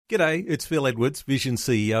G'day, it's Phil Edwards, Vision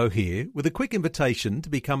CEO here, with a quick invitation to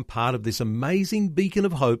become part of this amazing beacon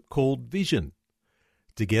of hope called Vision.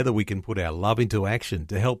 Together we can put our love into action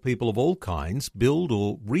to help people of all kinds build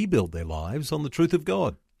or rebuild their lives on the truth of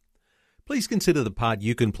God. Please consider the part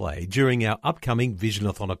you can play during our upcoming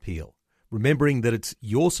Visionathon appeal, remembering that it's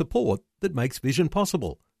your support that makes Vision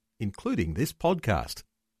possible, including this podcast.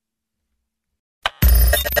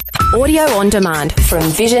 Audio on demand from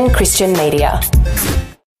Vision Christian Media.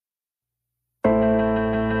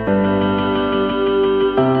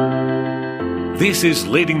 This is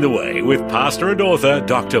Leading the Way with pastor and author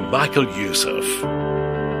Dr. Michael Youssef.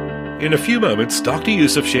 In a few moments, Dr.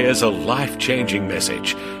 Youssef shares a life-changing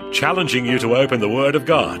message, challenging you to open the Word of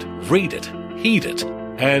God, read it, heed it,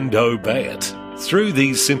 and obey it. Through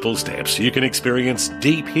these simple steps, you can experience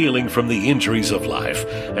deep healing from the injuries of life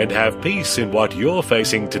and have peace in what you're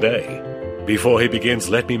facing today. Before he begins,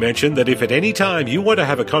 let me mention that if at any time you want to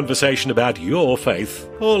have a conversation about your faith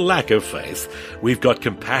or lack of faith, we've got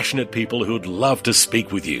compassionate people who'd love to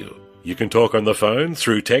speak with you. You can talk on the phone,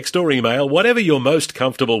 through text or email, whatever you're most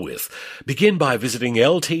comfortable with. Begin by visiting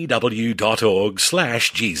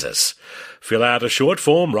ltw.org/Jesus. Fill out a short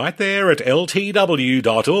form right there at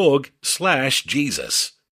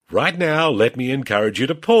ltw.org/Jesus. Right now, let me encourage you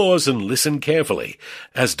to pause and listen carefully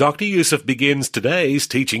as Dr. Youssef begins today's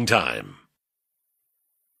teaching time.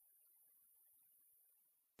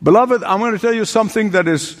 Beloved, I'm going to tell you something that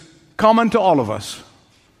is common to all of us.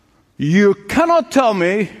 You cannot tell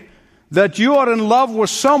me that you are in love with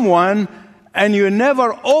someone and you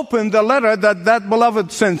never open the letter that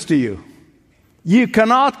beloved sends to you. You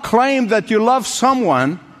cannot claim that you love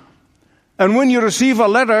someone, and when you receive a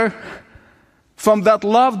letter from that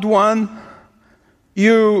loved one,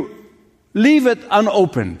 you leave it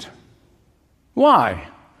unopened. Why?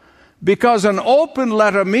 Because an open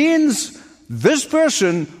letter means this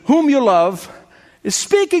person whom you love is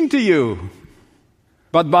speaking to you.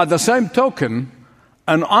 But by the same token,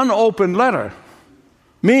 an unopened letter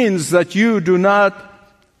means that you do not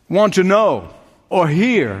want to know or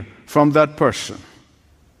hear from that person.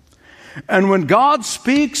 And when God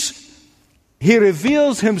speaks, He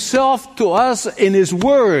reveals Himself to us in His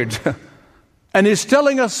Word. And He's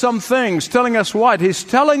telling us some things. Telling us what? He's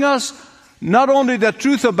telling us not only the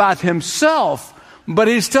truth about Himself, but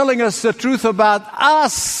He's telling us the truth about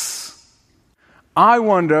us. I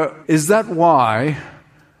wonder, is that why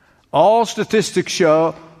all statistics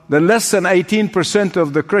show that less than 18%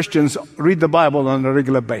 of the Christians read the Bible on a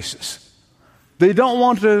regular basis? They don't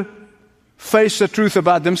want to face the truth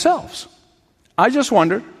about themselves. I'm just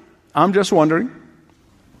wondering.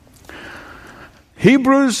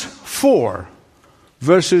 Hebrews 4,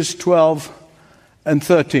 verses 12 and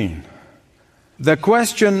 13. The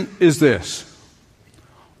question is this: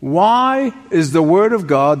 why is the Word of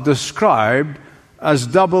God described as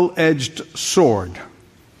double-edged sword?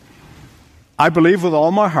 I believe with all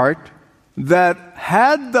my heart that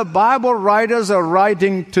had the Bible writers are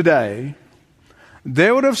writing today,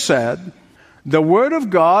 they would have said, the Word of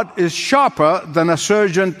God is sharper than a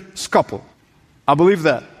surgeon's scalpel. I believe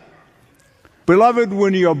that. Beloved,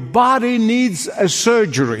 when your body needs a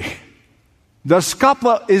surgery, the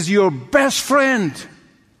scalpel is your best friend.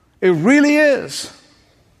 It really is.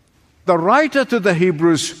 The writer to the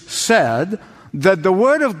Hebrews said that the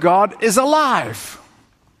Word of God is alive.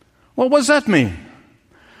 Well, what does that mean?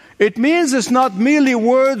 It means it's not merely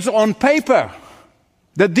words on paper.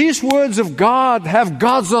 That these words of God have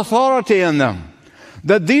God's authority in them.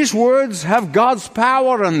 That these words have God's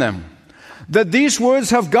power in them. That these words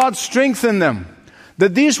have God's strength in them.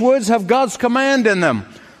 That these words have God's command in them.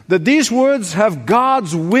 That these words have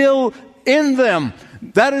God's will in them.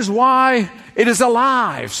 That is why it is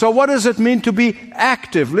alive. So what does it mean to be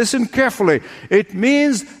active? Listen carefully. It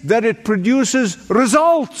means that it produces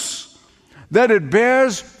results. That it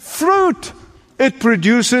bears fruit. It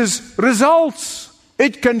produces results.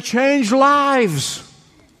 It can change lives.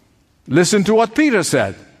 Listen to what Peter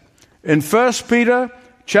said in 1 Peter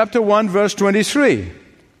chapter 1, verse 23.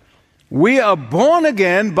 We are born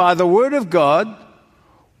again by the Word of God,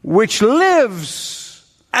 which lives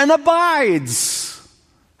and abides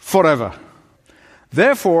forever.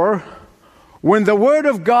 Therefore, when the Word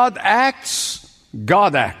of God acts,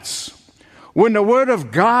 God acts. When the Word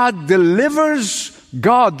of God delivers,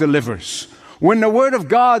 God delivers. When the Word of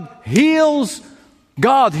God heals,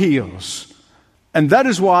 God heals. And that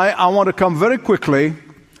is why I want to come very quickly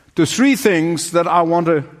to three things that I want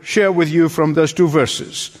to share with you from those two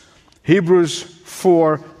verses. Hebrews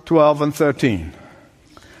 4, 12 and 13.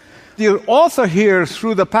 The author here,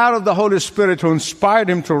 through the power of the Holy Spirit who inspired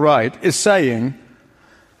him to write, is saying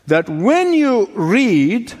that when you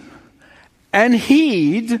read and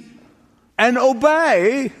heed and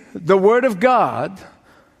obey the Word of God,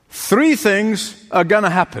 three things are going to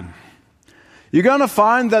happen. You're going to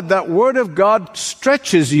find that that Word of God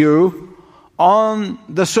stretches you on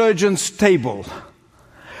the surgeon's table.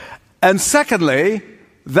 And secondly,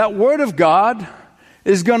 that Word of God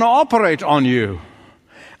is going to operate on you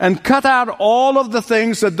and cut out all of the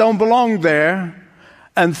things that don't belong there.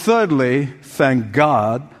 And thirdly, thank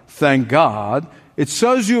God, it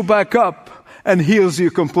sews you back up and heals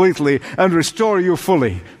you completely and restores you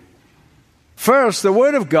fully. First, the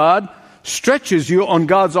Word of God stretches you on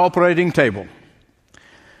God's operating table.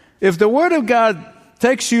 If the Word of God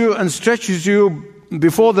takes you and stretches you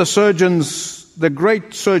before the surgeons, the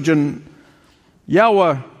great surgeon,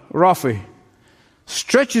 Yahweh Rapha,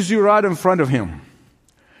 stretches you right in front of Him,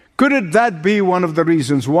 could that be one of the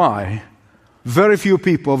reasons why very few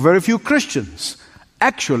people, very few Christians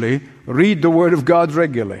actually read the Word of God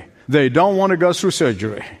regularly? They don't want to go through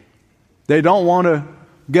surgery. They don't want to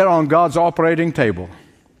get on God's operating table.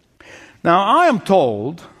 Now, I am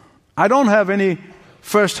told, I don't have any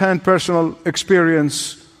first-hand personal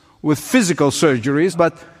experience with physical surgeries,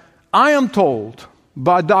 but I am told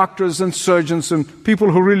by doctors and surgeons and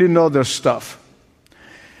people who really know their stuff,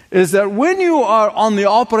 is that when you are on the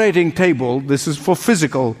operating table, this is for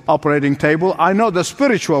physical operating table, I know the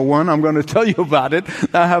spiritual one, I'm going to tell you about it,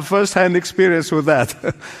 I have first-hand experience with that.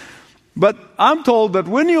 But I'm told that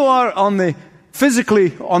when you are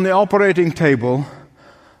physically on the operating table,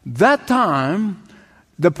 that time,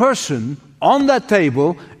 the person on that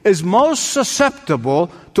table is most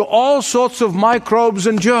susceptible to all sorts of microbes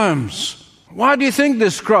and germs. Why do you think they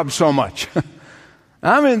scrub so much?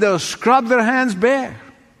 I mean, they'll scrub their hands bare.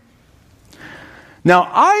 Now,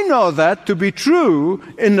 I know that to be true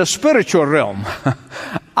in the spiritual realm.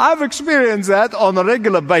 I've experienced that on a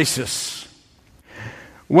regular basis.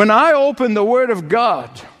 When I open the Word of God,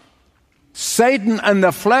 Satan and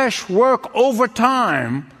the flesh work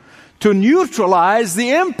overtime to neutralize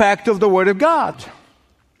the impact of the Word of God.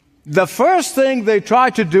 The first thing they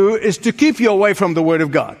try to do is to keep you away from the Word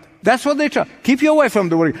of God. That's what they try. Keep you away from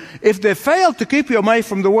the Word of God. If they fail to keep you away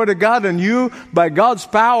from the Word of God, and you, by God's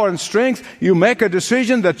power and strength, you make a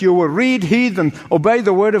decision that you will read, heed, and obey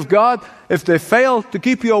the Word of God, if they fail to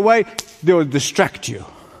keep you away, they will distract you.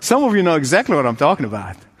 Some of you know exactly what I'm talking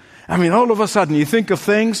about. I mean, all of a sudden you think of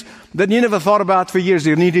things that you never thought about for years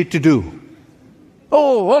you needed to do.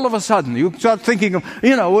 Oh, all of a sudden you start thinking of,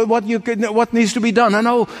 what needs to be done. I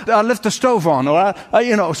know I left the stove on,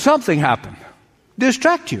 or something happened.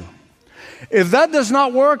 Distract you. If that does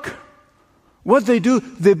not work, what they do,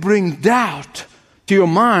 they bring doubt to your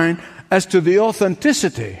mind as to the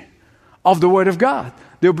authenticity of the Word of God.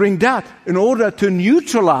 They'll bring doubt in order to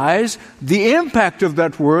neutralize the impact of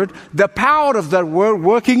that Word, the power of that Word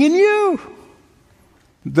working in you.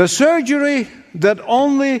 The surgery that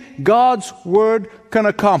only God's Word can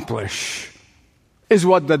accomplish is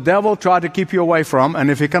what the devil tried to keep you away from,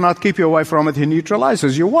 and if he cannot keep you away from it, he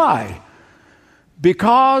neutralizes you. Why?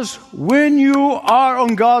 Because when you are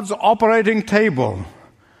on God's operating table,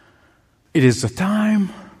 it is the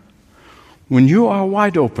time when you are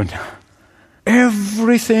wide open.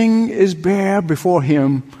 Everything is bare before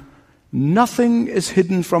Him. Nothing is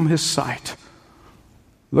hidden from His sight.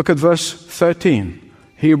 Look at verse 13,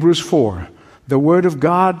 Hebrews 4. The Word of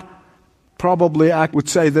God, probably I would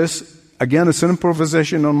say this, again it's an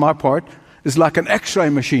improvisation on my part, is like an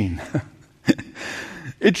X-ray machine.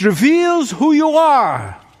 It reveals who you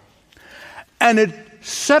are, and it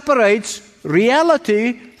separates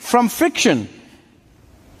reality from fiction.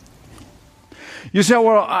 You say,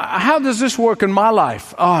 well, how does this work in my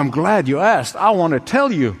life? Oh, I'm glad you asked. I want to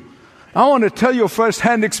tell you. I want to tell you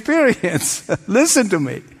first-hand experience. Listen to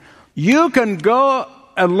me. You can go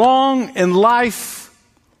along in life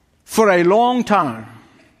for a long time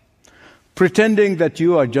pretending that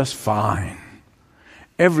you are just fine.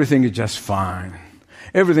 Everything is just fine.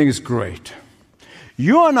 Everything is great.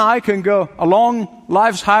 You and I can go along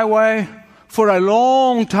life's highway for a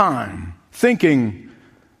long time thinking,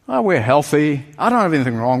 oh, we're healthy. I don't have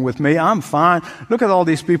anything wrong with me. I'm fine. Look at all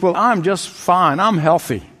these people. I'm just fine. I'm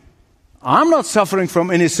healthy. I'm not suffering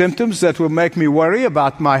from any symptoms that will make me worry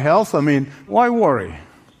about my health. I mean, why worry?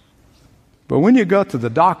 But when you go to the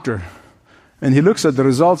doctor and he looks at the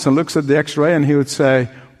results and looks at the X-ray and he would say,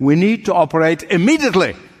 we need to operate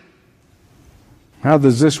immediately. How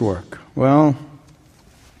does this work? Well,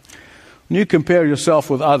 when you compare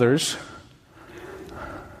yourself with others,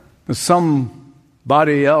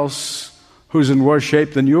 somebody else who's in worse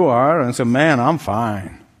shape than you are, and say, man, I'm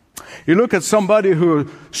fine. You look at somebody who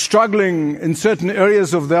is struggling in certain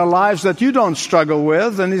areas of their lives that you don't struggle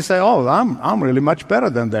with, and you say, oh, I'm really much better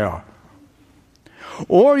than they are.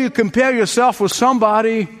 Or you compare yourself with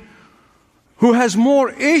somebody who has more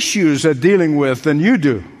issues at dealing with than you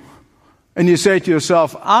do. And you say to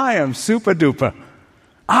yourself, I am super duper.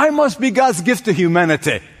 I must be God's gift to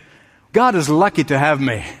humanity. God is lucky to have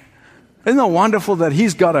me. Isn't it wonderful that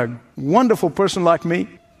He's got a wonderful person like me?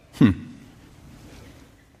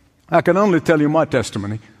 I can only tell you my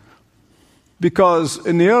testimony. Because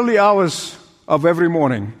in the early hours of every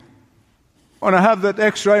morning, when I have that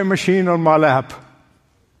X-ray machine on my lap,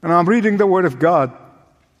 and I'm reading the Word of God,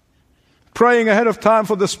 praying ahead of time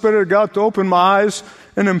for the Spirit of God to open my eyes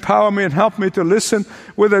and empower me and help me to listen,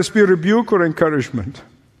 whether it's be rebuke or encouragement.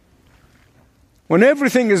 When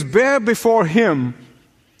everything is bare before Him,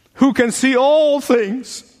 who can see all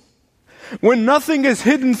things, when nothing is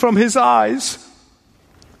hidden from His eyes,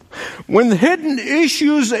 when hidden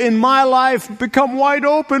issues in my life become wide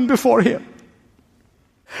open before Him,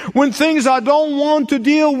 when things I don't want to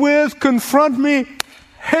deal with confront me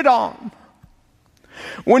head on,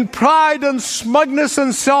 when pride and smugness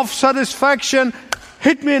and self-satisfaction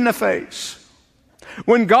hit me in the face,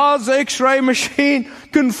 when God's X-ray machine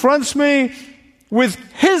confronts me with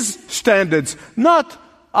His standards, not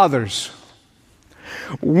others,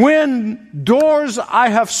 when doors I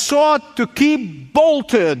have sought to keep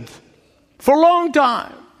bolted for a long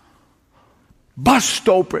time bust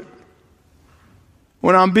open,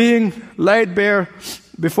 when I'm being laid bare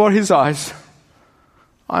before His eyes,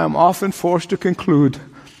 I am often forced to conclude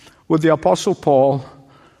with the Apostle Paul,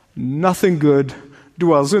 nothing good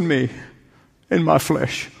dwells in me, in my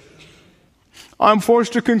flesh. I'm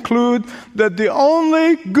forced to conclude that the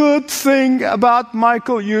only good thing about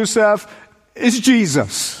Michael Youssef is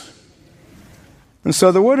Jesus. And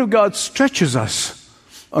so the Word of God stretches us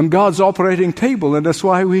on God's operating table, and that's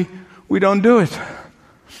why we don't do it.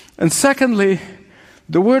 And secondly,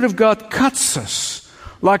 the Word of God cuts us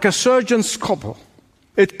like a surgeon's scalpel.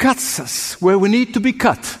 It cuts us where we need to be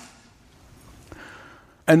cut.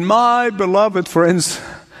 And my beloved friends,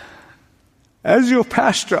 as your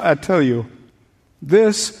pastor, I tell you,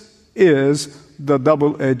 this is the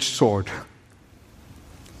double-edged sword.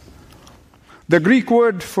 The Greek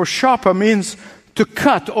word for sharper means to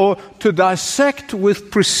cut or to dissect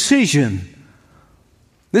with precision.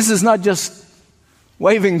 This is not just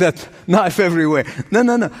waving that knife everywhere.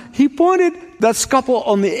 No. He pointed that scalpel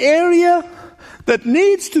on the area that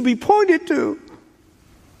needs to be pointed to.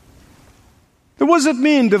 What does it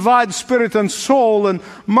mean, divide spirit and soul and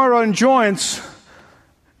marrow and joints?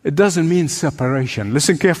 It doesn't mean separation.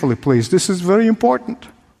 Listen carefully, please. This is very important.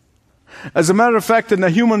 As a matter of fact, in the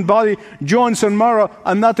human body, joints and marrow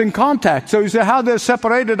are not in contact. So you say, how they're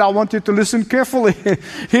separated? I want you to listen carefully.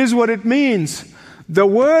 Here's what it means. The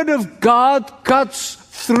Word of God cuts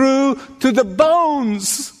through to the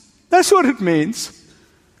bones. That's what it means.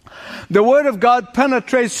 The Word of God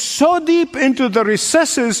penetrates so deep into the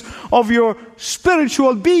recesses of your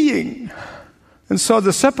spiritual being. And so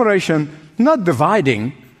the separation, not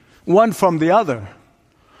dividing one from the other,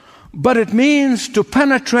 but it means to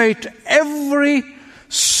penetrate every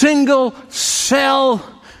single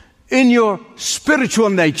cell in your spiritual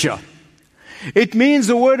nature. It means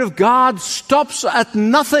the Word of God stops at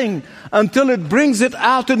nothing until it brings it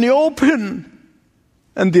out in the open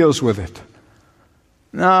and deals with it.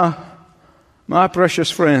 Now, my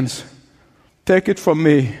precious friends, take it from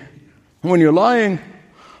me. When you're lying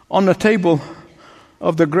on the table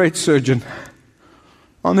of the great surgeon,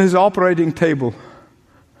 on his operating table,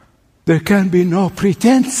 there can be no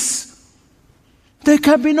pretense. There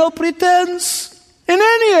can be no pretense in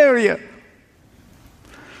any area.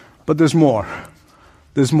 But there's more.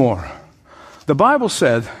 There's more. The Bible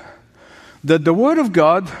said that the Word of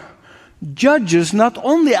God judges not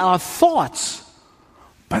only our thoughts,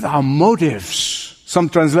 but our motives. Some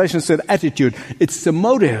translations said attitude. It's the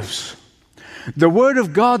motives. The Word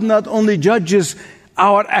of God not only judges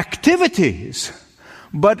our activities,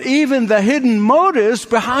 but even the hidden motives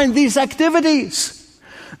behind these activities.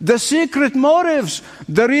 The secret motives,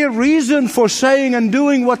 the real reason for saying and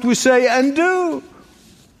doing what we say and do.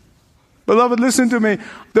 Beloved, listen to me.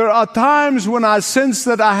 There are times when I sense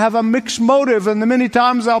that I have a mixed motive, and many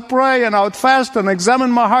times I'll pray and I'll fast and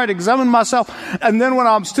examine my heart, examine myself, and then when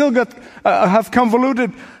I'm still have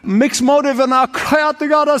convoluted mixed motive, and I'll cry out to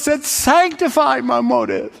God, I said, sanctify my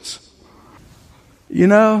motives. You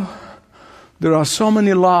know, there are so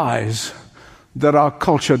many lies that our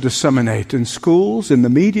culture disseminates in schools, in the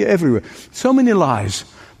media, everywhere. So many lies.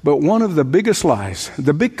 But one of the biggest lies,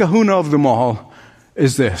 the big kahuna of them all,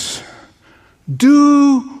 is this.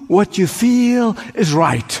 Do what you feel is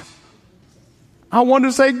right. I want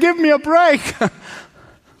to say, give me a break.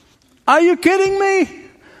 Are you kidding me?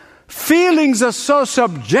 Feelings are so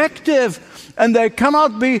subjective and they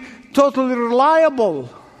cannot be totally reliable.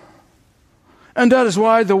 And that is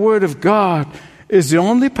why the Word of God is the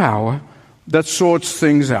only power that sorts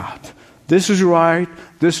things out. This is right,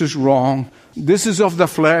 this is wrong, this is of the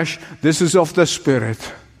flesh, this is of the Spirit.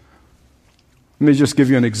 Let me just give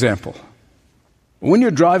you an example. When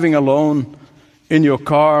you're driving alone in your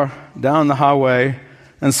car down the highway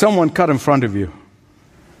and someone cut in front of you,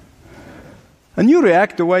 and you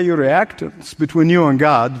react the way you react, it's between you and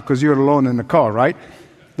God because you're alone in the car, right?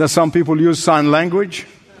 There's some people use sign language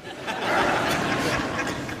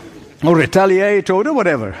or retaliate or do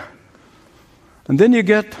whatever. And then you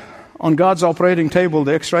get on God's operating table,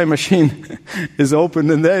 the X-ray machine is open,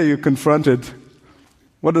 and there you're confronted.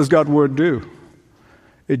 What does God's Word do?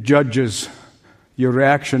 It judges your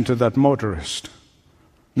reaction to that motorist.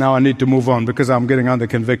 Now I need to move on because I'm getting under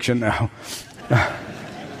conviction now.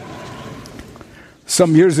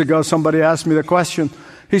 Some years ago, somebody asked me the question.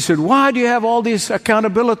 He said, why do you have all these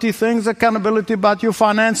accountability things, accountability about your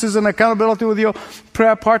finances and accountability with your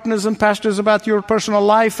prayer partners and pastors about your personal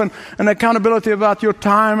life and accountability about your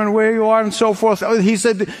time and where you are and so forth? He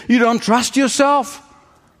said, you don't trust yourself?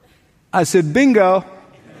 I said, bingo.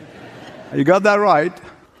 You got that right.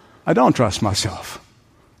 I don't trust myself.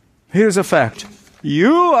 Here's a fact.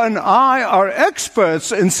 You and I are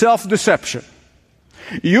experts in self-deception.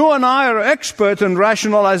 You and I are experts in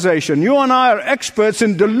rationalization. You and I are experts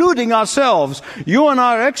in deluding ourselves. You and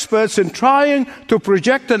I are experts in trying to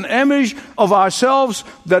project an image of ourselves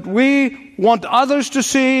that we want others to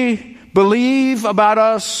see, believe about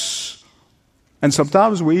us. And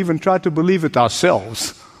sometimes we even try to believe it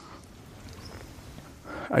ourselves.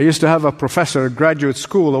 I used to have a professor at graduate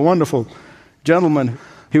school, a wonderful gentleman.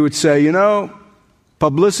 He would say, you know,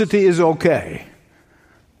 publicity is okay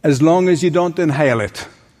as long as you don't inhale it.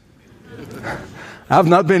 I've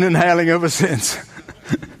not been inhaling ever since.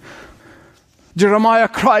 Jeremiah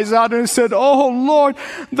cries out and said, oh Lord,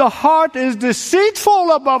 the heart is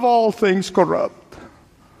deceitful above all things corrupt.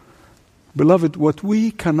 Beloved, what we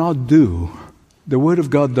cannot do, the Word of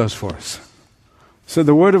God does for us. So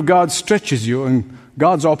the Word of God stretches you in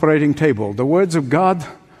God's operating table. The words of God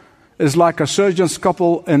is like a surgeon's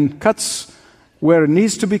scalpel and cuts where it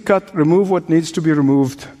needs to be cut, remove what needs to be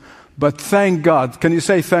removed. But thank God. Can you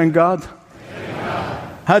say thank God? Thank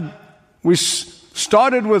God. Had we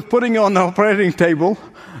started with putting it on the operating table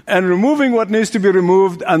and removing what needs to be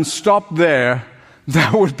removed and stopped there,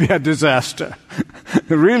 that would be a disaster. It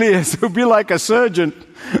really is. It would be like a surgeon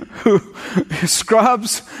who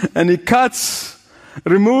scrubs and he cuts,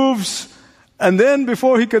 removes, and then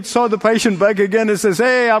before he could sew the patient back again, he says,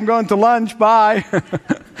 hey, I'm going to lunch, bye.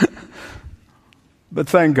 But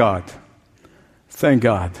thank God. Thank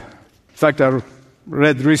God. In fact, I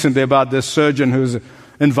read recently about this surgeon who's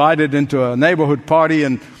invited into a neighborhood party,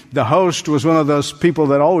 and the host was one of those people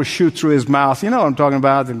that always shoot through his mouth. You know what I'm talking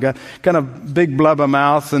about? And got kind of big blubber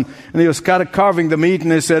mouth. And he was kind of carving the meat,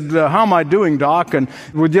 and he said, how am I doing, doc? And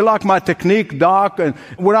would you like my technique, doc? And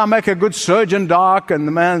would I make a good surgeon, doc? And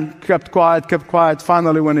the man kept quiet.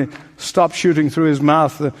 Finally, when he stopped shooting through his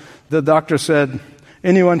mouth, the doctor said,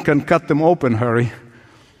 anyone can cut them open, Hurry.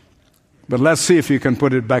 But let's see if you can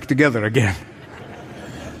put it back together again.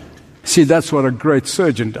 See, that's what a great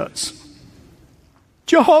surgeon does.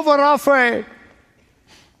 Jehovah Rapha,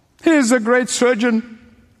 He is a great surgeon.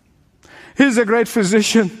 He is a great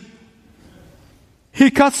physician.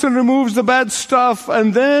 He cuts and removes the bad stuff,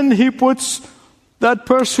 and then He puts that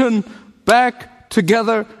person back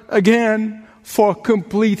together again for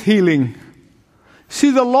complete healing.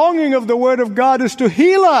 See, the longing of the Word of God is to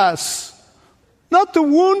heal us, not to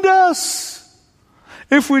wound us.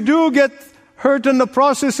 If we do get hurt in the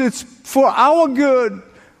process, it's for our good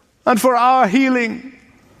and for our healing.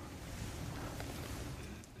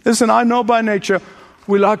 Listen, I know by nature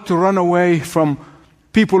we like to run away from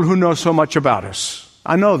people who know so much about us.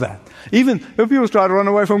 I know that. Even if people try to run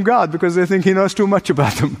away from God because they think He knows too much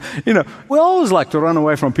about them. You know, we always like to run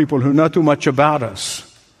away from people who know too much about us.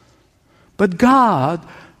 But God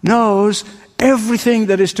knows everything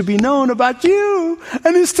that is to be known about you,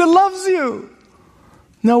 and He still loves you.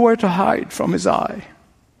 Nowhere to hide from His eye.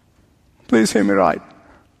 Please hear me right.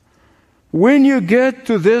 When you get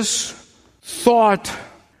to this thought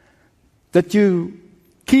that you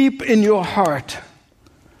keep in your heart,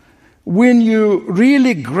 when you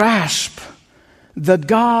really grasp that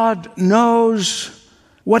God knows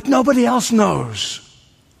what nobody else knows,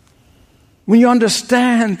 when you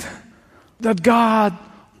understand that God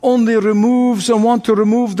only removes and want to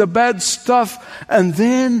remove the bad stuff and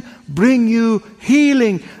then bring you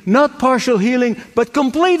healing. Not partial healing, but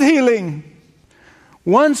complete healing.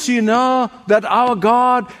 Once you know that our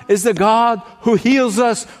God is the God who heals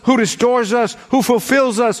us, who restores us, who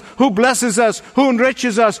fulfills us, who blesses us, who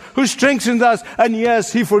enriches us, who strengthens us, and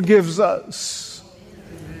yes, He forgives us.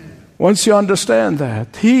 Once you understand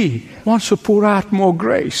that, He wants to pour out more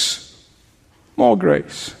grace. More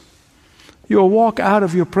grace. You'll walk out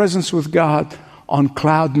of your presence with God on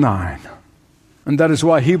cloud 9. And that is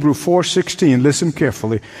why Hebrews 4:16, listen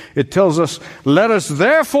carefully, it tells us, let us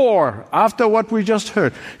therefore, after what we just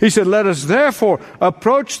heard, he said, let us therefore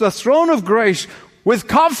approach the throne of grace with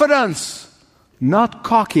confidence, not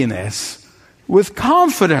cockiness, with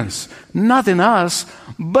confidence, not in us,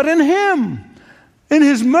 but in Him, in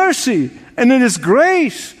His mercy and in His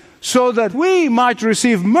grace, so that we might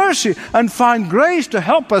receive mercy and find grace to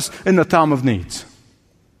help us in the time of needs.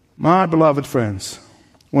 My beloved friends,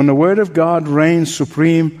 when the Word of God reigns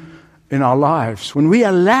supreme in our lives, when we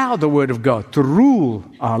allow the Word of God to rule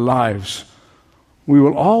our lives, we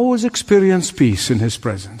will always experience peace in His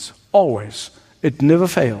presence. Always. It never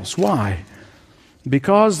fails. Why?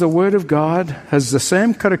 Because the Word of God has the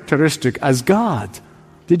same characteristic as God.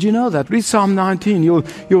 Did you know that? Read Psalm 19.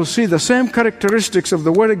 You'll see the same characteristics of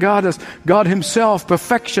the Word of God as God Himself: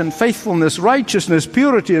 perfection, faithfulness, righteousness,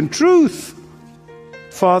 purity, and truth.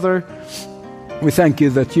 Father, we thank You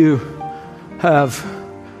that You have,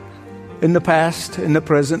 in the past, in the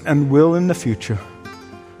present, and will in the future,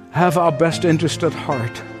 have our best interest at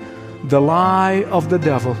heart. The lie of the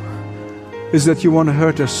devil is that You want to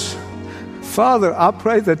hurt us. Father, I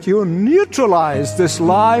pray that You neutralize this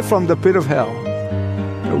lie from the pit of hell.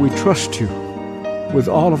 That we trust You with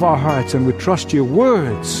all of our hearts, and we trust Your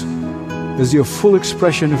words as Your full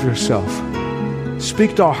expression of Yourself.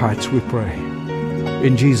 Speak to our hearts, we pray.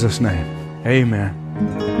 In Jesus' name. Amen.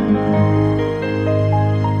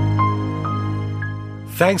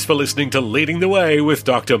 Thanks for listening to Leading the Way with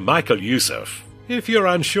Dr. Michael Youssef. If you're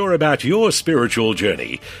unsure about your spiritual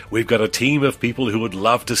journey, we've got a team of people who would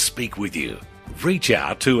love to speak with you. Reach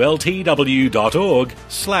out to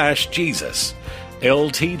ltw.org/Jesus.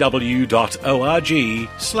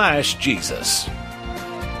 ltw.org/Jesus.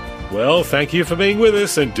 Well, thank you for being with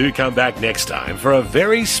us, and do come back next time for a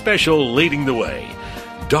very special Leading the Way.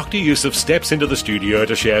 Dr. Youssef steps into the studio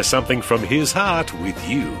to share something from his heart with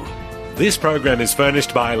you. This program is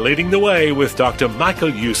furnished by Leading the Way with Dr.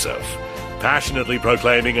 Michael Youssef, passionately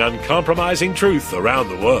proclaiming uncompromising truth around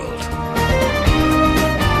the world.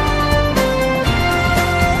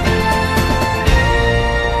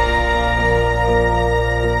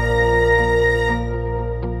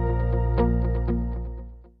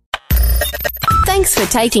 Thanks for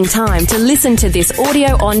taking time to listen to this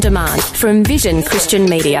audio on demand from Vision Christian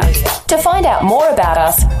Media. To find out more about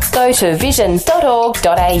us, go to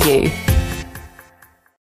vision.org.au.